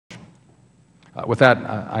With that,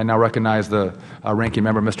 I now recognize the ranking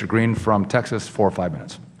member, Mr. Green from Texas, for 5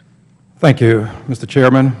 minutes. Thank you, Mr.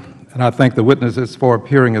 Chairman, and I thank the witnesses for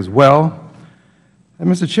appearing as well. And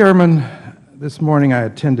Mr. Chairman, this morning I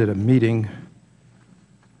attended a meeting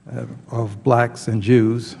of blacks and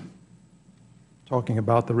Jews talking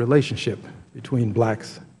about the relationship between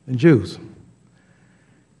blacks and Jews.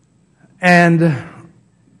 And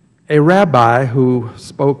a rabbi who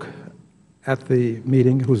spoke at the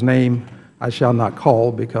meeting, whose name I shall not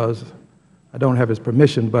call because I don't have his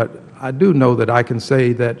permission, but I do know that I can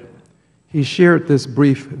say that he shared this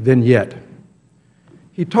brief vignette.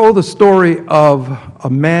 He told the story of a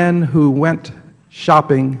man who went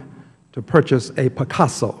shopping to purchase a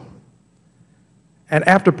Picasso. And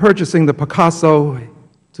after purchasing the Picasso,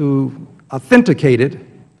 to authenticate it,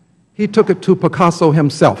 he took it to Picasso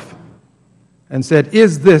himself and said,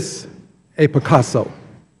 "Is this a Picasso?"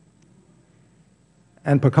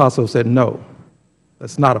 And Picasso said, "No,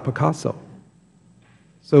 that's not a Picasso."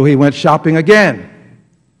 So he went shopping again,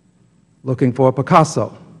 looking for a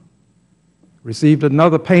Picasso. Received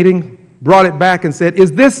another painting, brought it back and said,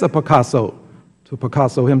 "Is this a Picasso?" to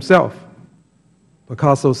Picasso himself.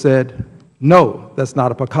 Picasso said, "No, that's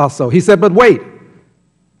not a Picasso." He said, "But wait,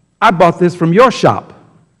 I bought this from your shop.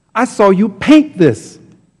 I saw you paint this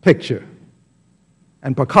picture."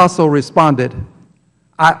 And Picasso responded,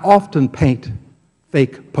 "I often paint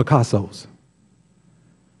fake Picassos."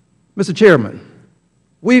 Mr. Chairman,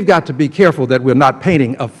 we've got to be careful that we're not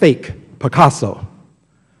painting a fake Picasso.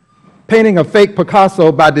 Painting a fake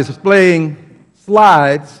Picasso by displaying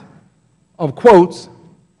slides of quotes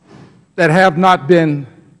that have not been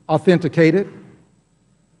authenticated,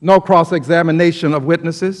 no cross-examination of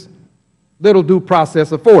witnesses, little due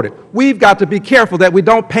process afforded. We've got to be careful that we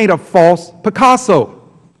don't paint a false Picasso.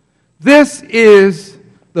 This is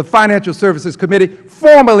the Financial Services Committee,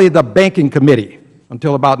 formerly the Banking Committee,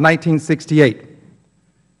 until about 1968.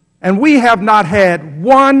 And we have not had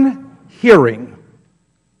one hearing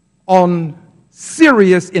on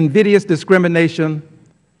serious invidious discrimination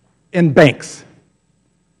in banks,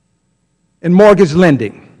 in mortgage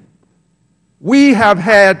lending. We have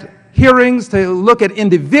had hearings to look at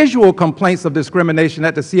individual complaints of discrimination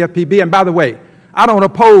at the CFPB. And by the way, I don't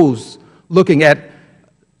oppose looking at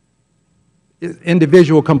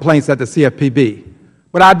individual complaints at the CFPB.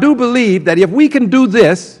 But I do believe that if we can do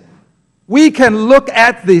this, we can look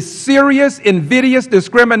at the serious invidious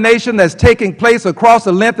discrimination that's taking place across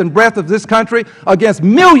the length and breadth of this country against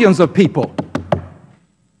millions of people,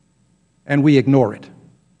 and we ignore it.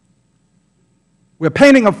 We're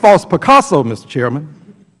painting a false Picasso, Mr. Chairman.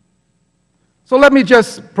 So let me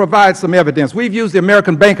just provide some evidence. We've used the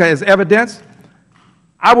American Banker as evidence.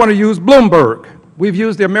 I want to use Bloomberg. We've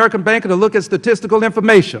used the American Banker to look at statistical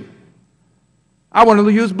information. I want to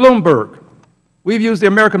use Bloomberg. We've used the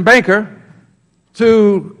American Banker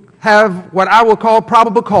to have what I will call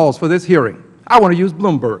probable cause for this hearing. I want to use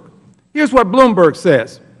Bloomberg. Here's what Bloomberg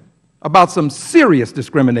says about some serious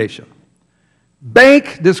discrimination.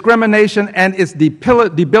 Bank discrimination and its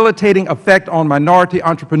debilitating effect on minority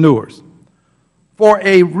entrepreneurs. For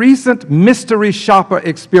a recent mystery shopper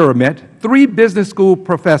experiment, 3 business school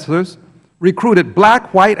professors recruited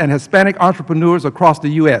black, white, and Hispanic entrepreneurs across the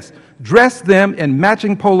U.S., dressed them in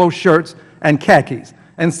matching polo shirts and khakis,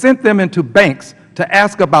 and sent them into banks to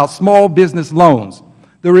ask about small business loans.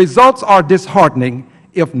 The results are disheartening,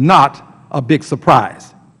 if not a big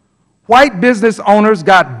surprise. White business owners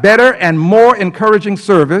got better and more encouraging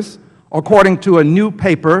service, according to a new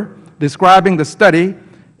paper describing the study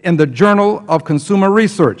in the Journal of Consumer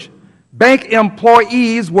Research. Bank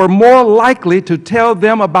employees were more likely to tell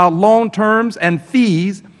them about loan terms and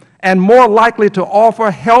fees and more likely to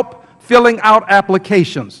offer help filling out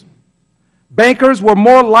applications. Bankers were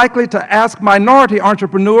more likely to ask minority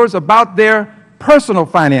entrepreneurs about their personal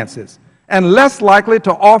finances and less likely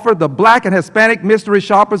to offer the black and Hispanic mystery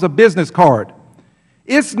shoppers a business card.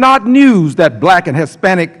 It's not news that black and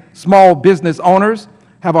Hispanic small business owners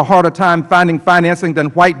have a harder time finding financing than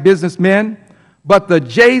white businessmen, but the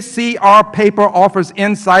JCR paper offers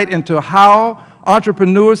insight into how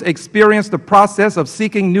entrepreneurs experience the process of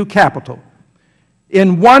seeking new capital.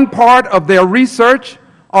 In one part of their research,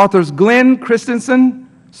 authors Glenn Christensen,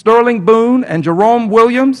 Sterling Boone, and Jerome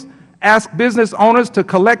Williams asked business owners to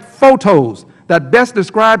collect photos that best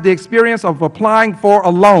describe the experience of applying for a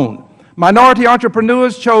loan. Minority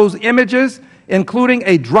entrepreneurs chose images including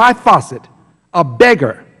a dry faucet, a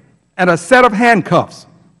beggar, and a set of handcuffs.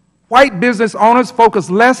 White business owners focused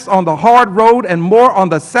less on the hard road and more on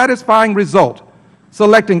the satisfying result,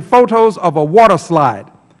 selecting photos of a water slide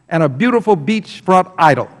and a beautiful beachfront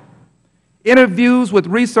idol. Interviews with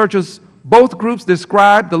researchers Both groups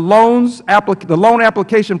described the loan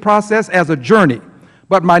application process as a journey,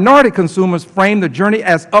 but minority consumers framed the journey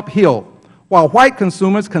as uphill, while white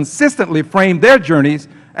consumers consistently framed their journeys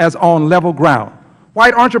as on level ground.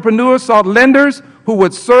 White entrepreneurs sought lenders who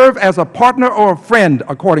would serve as a partner or a friend,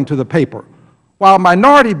 according to the paper, while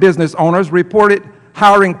minority business owners reported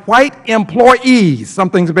hiring white employees. Some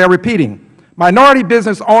things bear repeating. Minority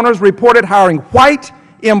business owners reported hiring white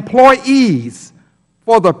employees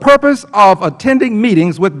for the purpose of attending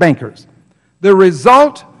meetings with bankers. The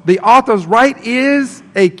result, the authors write, is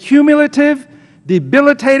a cumulative,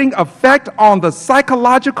 debilitating effect on the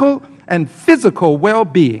psychological and physical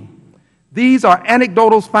well-being. These are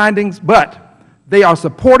anecdotal findings, but they are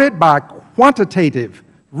supported by quantitative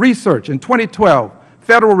research. In 2012,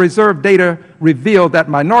 Federal Reserve data revealed that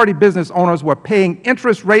minority business owners were paying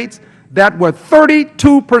interest rates that were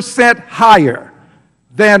 32% higher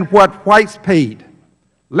than what whites paid.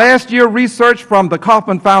 Last year, research from the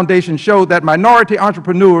Kauffman Foundation showed that minority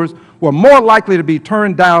entrepreneurs were more likely to be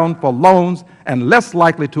turned down for loans and less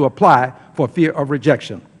likely to apply for fear of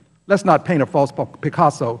rejection. Let's not paint a false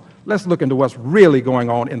Picasso. Let's look into what's really going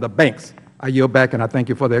on in the banks. I yield back, and I thank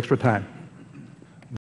you for the extra time.